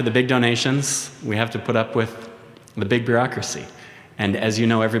lined up for the big donations, we have to put up with the big bureaucracy. And as you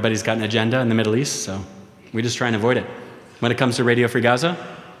know, everybody's got an agenda in the Middle East, so we just try and avoid it. When it comes to Radio Free Gaza,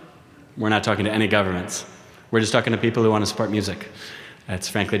 we're not talking to any governments. We're just talking to people who want to support music. It's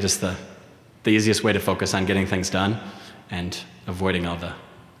frankly just the easiest way to focus on getting things done and avoiding all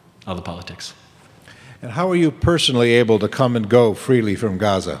the politics. And how are you personally able to come and go freely from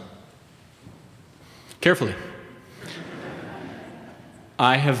Gaza? Carefully.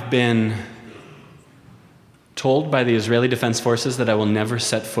 I have been told by the Israeli Defense Forces that I will never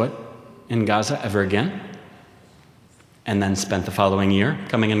set foot in Gaza ever again, and then spent the following year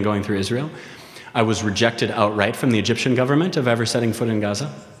coming and going through Israel. I was rejected outright from the Egyptian government of ever setting foot in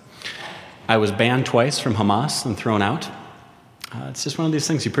Gaza. I was banned twice from Hamas and thrown out. It's just one of these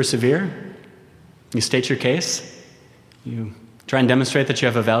things. You persevere, you state your case, you try and demonstrate that you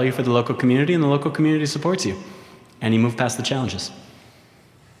have a value for the local community, and the local community supports you, and you move past the challenges.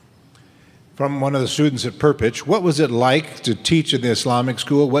 From one of the students at Perpich, what was it like to teach in the Islamic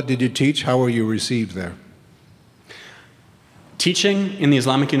school? What did you teach? How were you received there? Teaching in the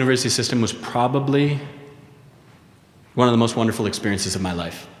Islamic university system was probably one of the most wonderful experiences of my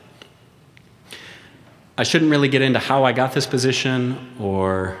life. I shouldn't really get into how I got this position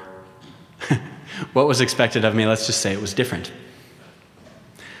or what was expected of me. Let's just say it was different.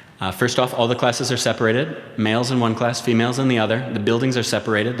 First off, all the classes are separated. Males in one class, females in the other. The buildings are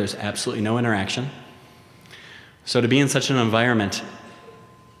separated. There's absolutely no interaction. So to be in such an environment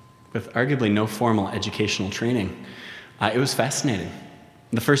with arguably no formal educational training, it was fascinating.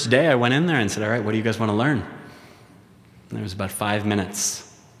 The first day I went in there and said, all right, what do you guys want to learn? And there was about 5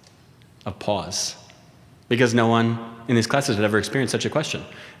 minutes of pause, because no one in these classes had ever experienced such a question.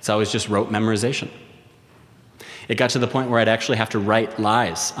 It's always just rote memorization. It got to the point where I'd actually have to write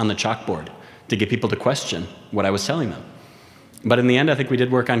lies on the chalkboard to get people to question what I was telling them. But in the end, I think we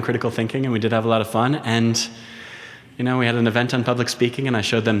did work on critical thinking, and we did have a lot of fun. And, we had an event on public speaking, and I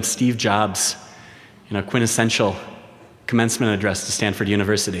showed them Steve Jobs' quintessential commencement address to Stanford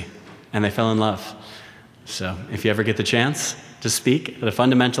University, and they fell in love. So if you ever get the chance to speak at a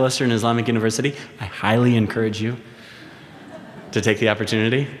fundamentalist or an Islamic university, I highly encourage you to take the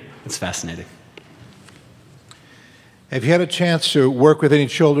opportunity. It's fascinating. Have you had a chance to work with any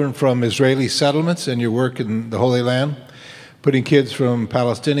children from Israeli settlements in your work in the Holy Land? Putting kids from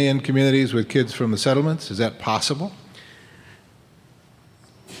Palestinian communities with kids from the settlements? Is that possible?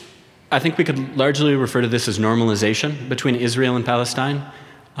 I think we could largely refer to this as normalization between Israel and Palestine.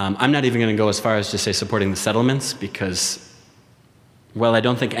 I'm not even going to go as far as to say supporting the settlements, because, well, I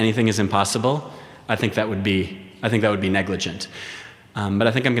don't think anything is impossible. I think that would be negligent. But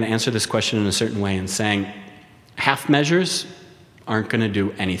I think I'm going to answer this question in a certain way in saying half measures aren't going to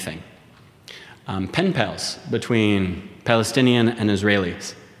do anything. Pen pals between Palestinian and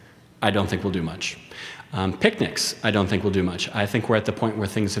Israelis, I don't think will do much. Picnics, I don't think will do much. I think we're at the point where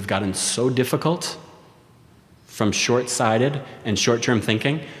things have gotten so difficult from short-sighted and short-term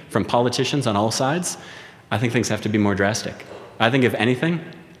thinking from politicians on all sides. I think things have to be more drastic. I think if anything,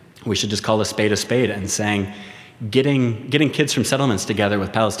 we should just call a spade and saying getting kids from settlements together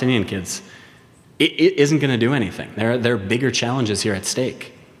with Palestinian kids, it isn't going to do anything. There are bigger challenges here at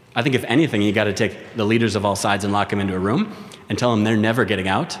stake. I think if anything, you got to take the leaders of all sides and lock them into a room and tell them they're never getting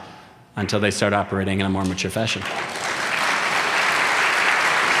out until they start operating in a more mature fashion.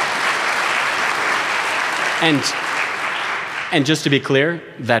 And just to be clear,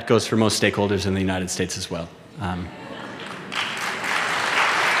 that goes for most stakeholders in the United States as well.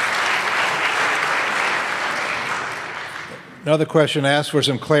 Another question asked for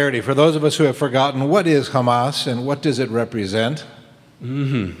some clarity. For those of us who have forgotten, what is Hamas and what does it represent?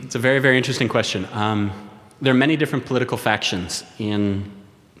 It's a very, very interesting question. There are many different political factions in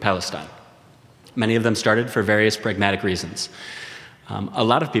Palestine. Many of them started for various pragmatic reasons. A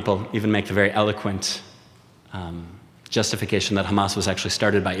lot of people even make the very eloquent justification that Hamas was actually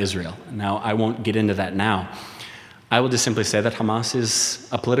started by Israel. Now, I won't get into that now. I will just simply say that Hamas is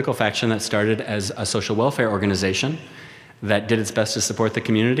a political faction that started as a social welfare organization that did its best to support the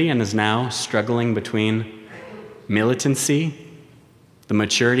community and is now struggling between militancy, the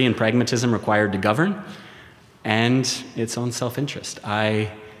maturity and pragmatism required to govern, and its own self-interest. I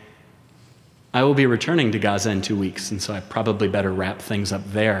will be returning to Gaza in 2 weeks, and so I probably better wrap things up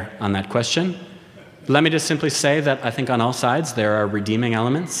there on that question. Let me just simply say that I think on all sides there are redeeming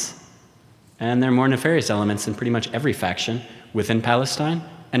elements, and there are more nefarious elements in pretty much every faction within Palestine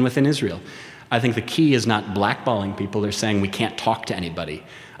and within Israel. I think the key is not blackballing people or saying we can't talk to anybody.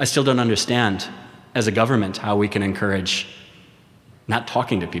 I still don't understand, as a government, how we can encourage not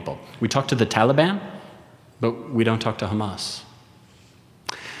talking to people. We talk to the Taliban, but we don't talk to Hamas.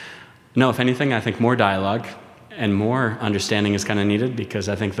 No, if anything, I think more dialogue and more understanding is kind of needed, because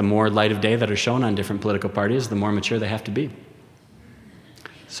I think the more light of day that are shown on different political parties, the more mature they have to be.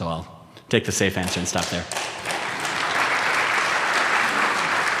 So I'll take the safe answer and stop there.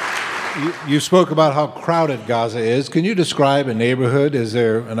 You spoke about how crowded Gaza is. Can you describe a neighborhood? Is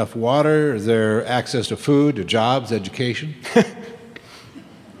there enough water? Is there access to food, to jobs, education?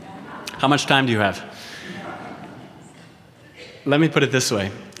 How much time do you have? Let me put it this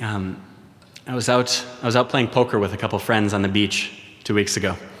way. I was out playing poker with a couple friends on the beach 2 weeks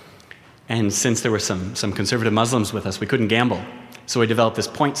ago. And since there were some conservative Muslims with us, we couldn't gamble. So we developed this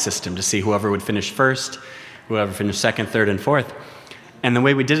point system to see whoever would finish first, whoever finished second, third, and fourth. And the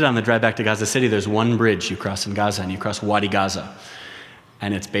way we did it on the drive back to Gaza City, there's one bridge you cross in Gaza, and you cross Wadi Gaza.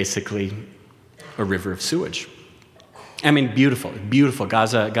 And it's basically a river of sewage. I mean, beautiful, beautiful.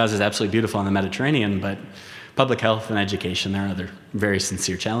 Gaza is absolutely beautiful in the Mediterranean, but public health and education, there are other very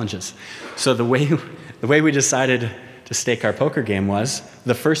sincere challenges. So the way we decided to stake our poker game was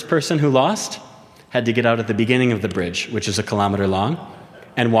the first person who lost had to get out at the beginning of the bridge, which is 1 kilometer long,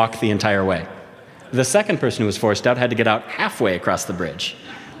 and walk the entire way. The second person who was forced out had to get out halfway across the bridge.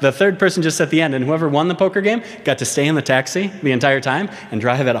 The third person just at the end, and whoever won the poker game got to stay in the taxi the entire time and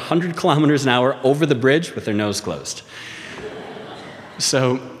drive at 100 kilometers an hour over the bridge with their nose closed.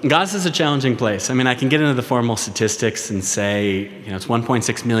 So Gaza is a challenging place. I mean, I can get into the formal statistics and say, it's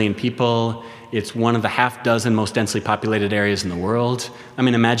 1.6 million people. It's one of the half dozen most densely populated areas in the world. I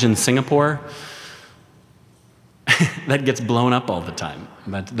mean, imagine Singapore. That gets blown up all the time.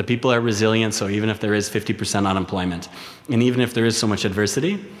 But the people are resilient, so even if there is 50% unemployment, and even if there is so much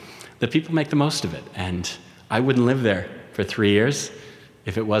adversity, the people make the most of it. And I wouldn't live there for 3 years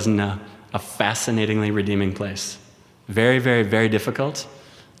if it wasn't a fascinatingly redeeming place. Very, very, very difficult,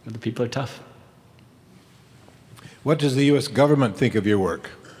 but the people are tough. What does the U.S. government think of your work?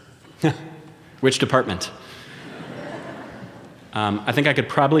 Which department? I think I could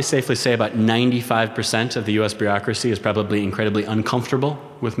probably safely say about 95% of the U.S. bureaucracy is probably incredibly uncomfortable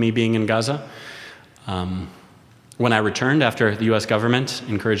with me being in Gaza. When I returned after the U.S. government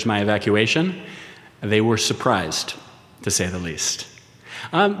encouraged my evacuation, they were surprised, to say the least.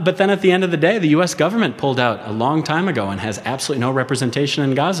 But then at the end of the day, the U.S. government pulled out a long time ago and has absolutely no representation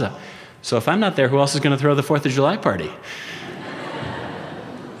in Gaza. So if I'm not there, who else is going to throw the 4th of July party?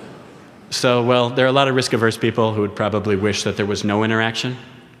 So, well, there are a lot of risk-averse people who would probably wish that there was no interaction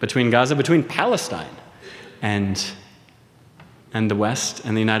between Palestine, and the West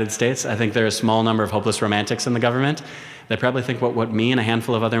and the United States. I think there are a small number of hopeless romantics in the government that probably think what me and a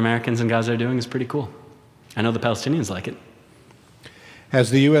handful of other Americans in Gaza are doing is pretty cool. I know the Palestinians like it.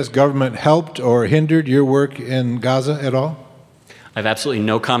 Has the U.S. government helped or hindered your work in Gaza at all? I have absolutely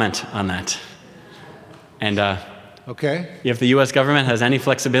no comment on that. And okay. If the U.S. government has any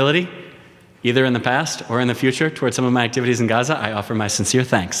flexibility, either in the past or in the future, towards some of my activities in Gaza, I offer my sincere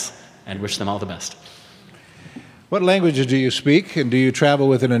thanks and wish them all the best. What languages do you speak, and do you travel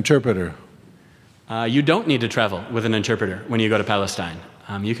with an interpreter? You don't need to travel with an interpreter when you go to Palestine.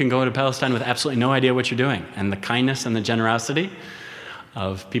 You can go to Palestine with absolutely no idea what you're doing, and the kindness and the generosity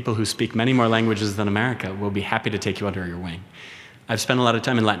of people who speak many more languages than America will be happy to take you under your wing. I've spent a lot of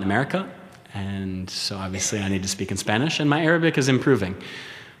time in Latin America, and so obviously I need to speak in Spanish, and my Arabic is improving.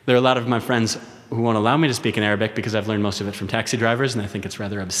 There are a lot of my friends who won't allow me to speak in Arabic because I've learned most of it from taxi drivers, and I think it's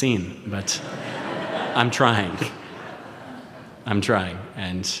rather obscene, but I'm trying.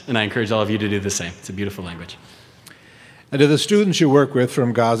 And I encourage all of you to do the same. It's a beautiful language. And do the students you work with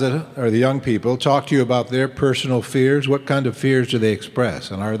from Gaza, or the young people, talk to you about their personal fears? What kind of fears do they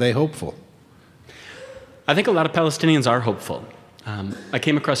express, and are they hopeful? I think a lot of Palestinians are hopeful. I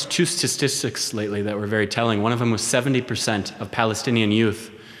came across 2 statistics lately that were very telling. One of them was 70% of Palestinian youth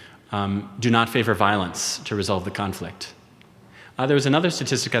do not favor violence to resolve the conflict. There was another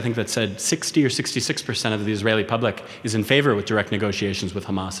statistic, I think, that said 60 or 66% of the Israeli public is in favor with direct negotiations with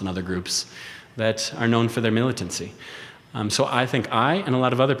Hamas and other groups that are known for their militancy. So I think I and a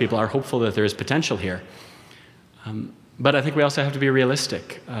lot of other people are hopeful that there is potential here. But I think we also have to be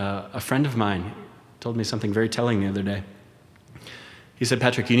realistic. A friend of mine told me something very telling the other day. He said,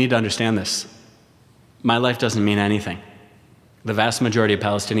 Patrick, you need to understand this. My life doesn't mean anything. The vast majority of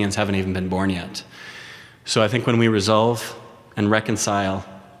Palestinians haven't even been born yet. So I think when we resolve and reconcile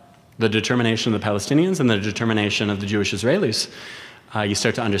the determination of the Palestinians and the determination of the Jewish Israelis, you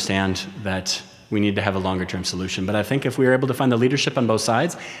start to understand that we need to have a longer-term solution. But I think if we are able to find the leadership on both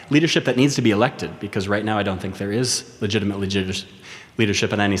sides, leadership that needs to be elected, because right now I don't think there is legitimate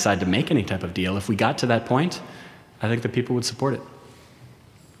leadership on any side to make any type of deal. If we got to that point, I think the people would support it.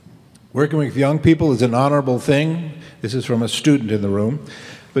 Working with young people is an honorable thing. This is from a student in the room.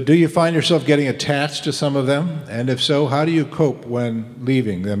 But do you find yourself getting attached to some of them? And if so, how do you cope when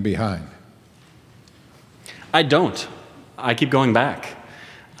leaving them behind? I don't. I keep going back.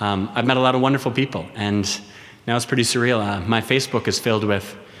 I've met a lot of wonderful people, and now it's pretty surreal. My Facebook is filled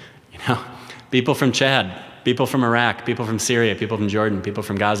with, people from Chad, people from Iraq, people from Syria, people from Jordan, people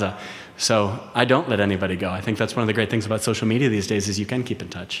from Gaza. So I don't let anybody go. I think that's one of the great things about social media these days is you can keep in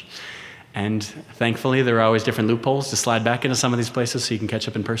touch. And thankfully, there are always different loopholes to slide back into some of these places so you can catch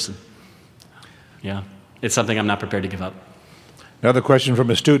up in person. Yeah, it's something I'm not prepared to give up. Another question from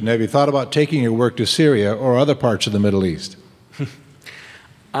a student. Have you thought about taking your work to Syria or other parts of the Middle East?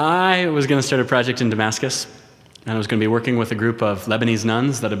 I was going to start a project in Damascus, and I was going to be working with a group of Lebanese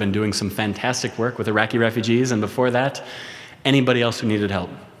nuns that have been doing some fantastic work with Iraqi refugees, and before that, anybody else who needed help.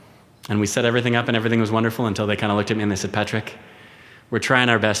 And we set everything up, and everything was wonderful until they kind of looked at me and they said, Patrick, we're trying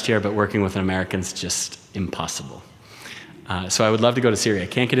our best here, but working with an American's just impossible. So I would love to go to Syria.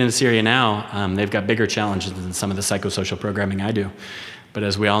 Can't get into Syria now. They've got bigger challenges than some of the psychosocial programming I do. But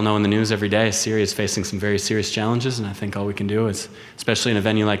as we all know in the news every day, Syria is facing some very serious challenges, and I think all we can do is, especially in a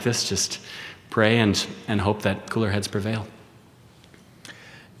venue like this, just pray and hope that cooler heads prevail.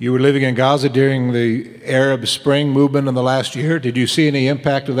 You were living in Gaza during the Arab Spring movement in the last year. Did you see any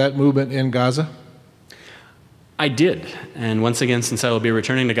impact of that movement in Gaza? I did. And once again, since I will be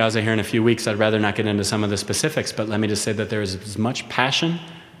returning to Gaza here in a few weeks, I'd rather not get into some of the specifics, but let me just say that there is as much passion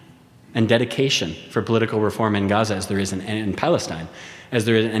and dedication for political reform in Gaza as there is in Palestine, as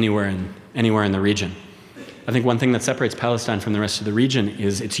there is anywhere in the region. I think one thing that separates Palestine from the rest of the region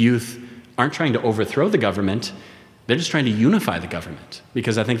is its youth aren't trying to overthrow the government, they're just trying to unify the government.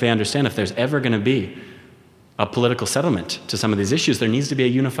 Because I think they understand if there's ever going to be a political settlement to some of these issues, there needs to be a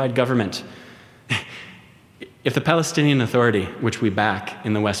unified government. If the Palestinian Authority, which we back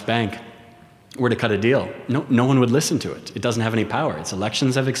in the West Bank, were to cut a deal, no one would listen to it. It doesn't have any power. Its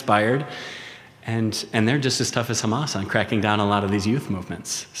elections have expired, and they're just as tough as Hamas on cracking down on a lot of these youth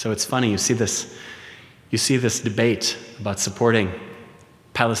movements. So it's funny, you see this debate about supporting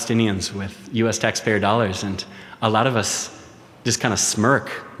Palestinians with U.S. taxpayer dollars, and a lot of us just kind of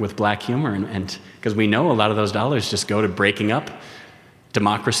smirk with black humor, and because we know a lot of those dollars just go to breaking up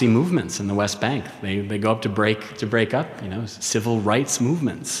democracy movements in the West Bank. They go up to break up, civil rights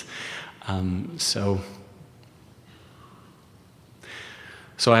movements. So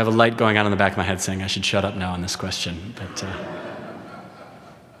I have a light going on in the back of my head saying I should shut up now on this question. But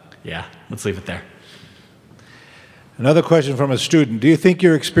yeah, let's leave it there. Another question from a student. Do you think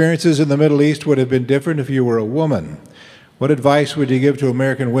your experiences in the Middle East would have been different if you were a woman? What advice would you give to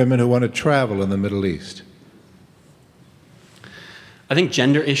American women who want to travel in the Middle East? I think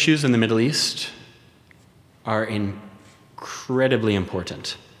gender issues in the Middle East are incredibly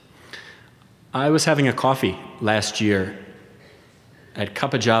important. I was having a coffee last year at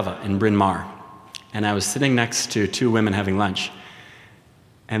Kappa Java in Bryn Mawr, and I was sitting next to two women having lunch.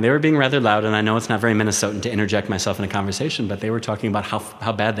 And they were being rather loud, and I know it's not very Minnesotan to interject myself in a conversation, but they were talking about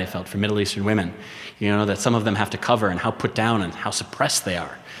how bad they felt for Middle Eastern women. That some of them have to cover and how put down and how suppressed they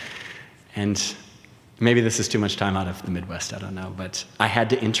are. And maybe this is too much time out of the Midwest, I don't know, but I had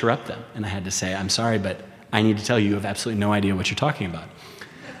to interrupt them, and I had to say, I'm sorry, but I need to tell you have absolutely no idea what you're talking about.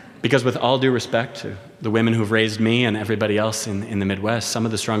 Because with all due respect to the women who've raised me and everybody else in the Midwest, some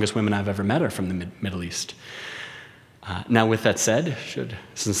of the strongest women I've ever met are from the Middle East. Now, with that said,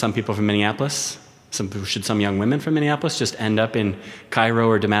 since some people from Minneapolis, should some young women from Minneapolis just end up in Cairo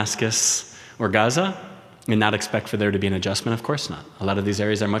or Damascus or Gaza and not expect for there to be an adjustment? Of course not. A lot of these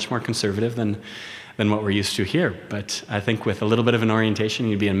areas are much more conservative than what we're used to here. But I think with a little bit of an orientation,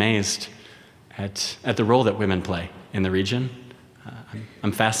 you'd be amazed at the role that women play in the region.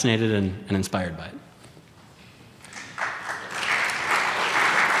 I'm fascinated and inspired by it.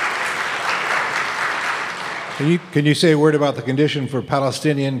 Can you say a word about the condition for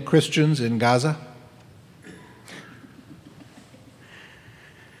Palestinian Christians in Gaza?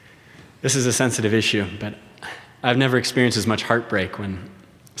 This is a sensitive issue, but I've never experienced as much heartbreak when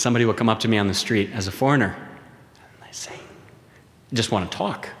somebody will come up to me on the street as a foreigner, and they say, I just want to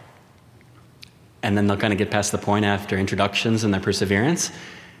talk. And then they'll kind of get past the point after introductions and their perseverance,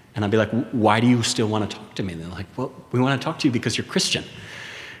 and I'll be like, why do you still want to talk to me? And they're like, well, we want to talk to you because you're Christian.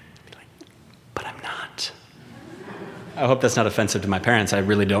 I'll be like, but I'm not. I hope that's not offensive to my parents. I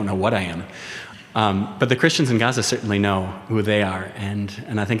really don't know what I am. But the Christians in Gaza certainly know who they are, and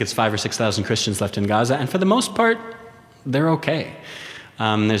I think it's 5,000 or 6,000 Christians left in Gaza, and for the most part, they're okay.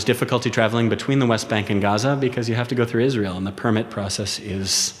 There's difficulty traveling between the West Bank and Gaza because you have to go through Israel, and the permit process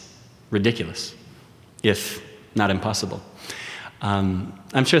is ridiculous, if not impossible.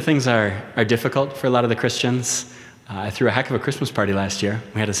 I'm sure things are difficult for a lot of the Christians. I threw a heck of a Christmas party last year.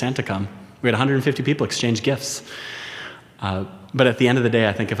 We had a Santa come. We had 150 people exchange gifts. But at the end of the day,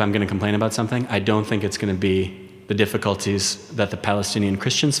 I think if I'm going to complain about something, I don't think it's going to be the difficulties that the Palestinian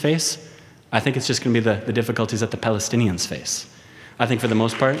Christians face. I think it's just going to be the difficulties that the Palestinians face. I think for the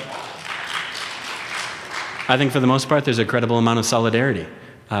most part, there's a credible amount of solidarity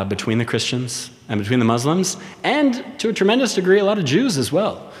between the Christians and between the Muslims, and to a tremendous degree, a lot of Jews as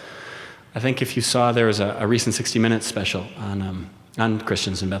well. I think if you saw, there was a recent 60 Minutes special on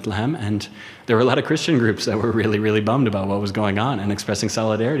Christians in Bethlehem, and there were a lot of Christian groups that were really, really bummed about what was going on and expressing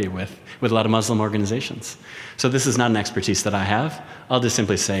solidarity with a lot of Muslim organizations. So this is not an expertise that I have. I'll just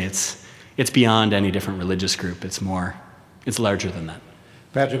simply say it's beyond any different religious group. It's larger than that.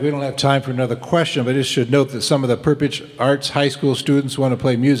 Patrick, we don't have time for another question, but I just should note that some of the Perpich Arts High School students want to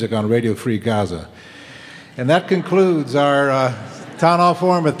play music on Radio Free Gaza. And that concludes our Town Hall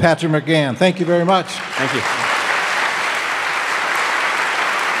Forum with Patrick McGann. Thank you very much. Thank you.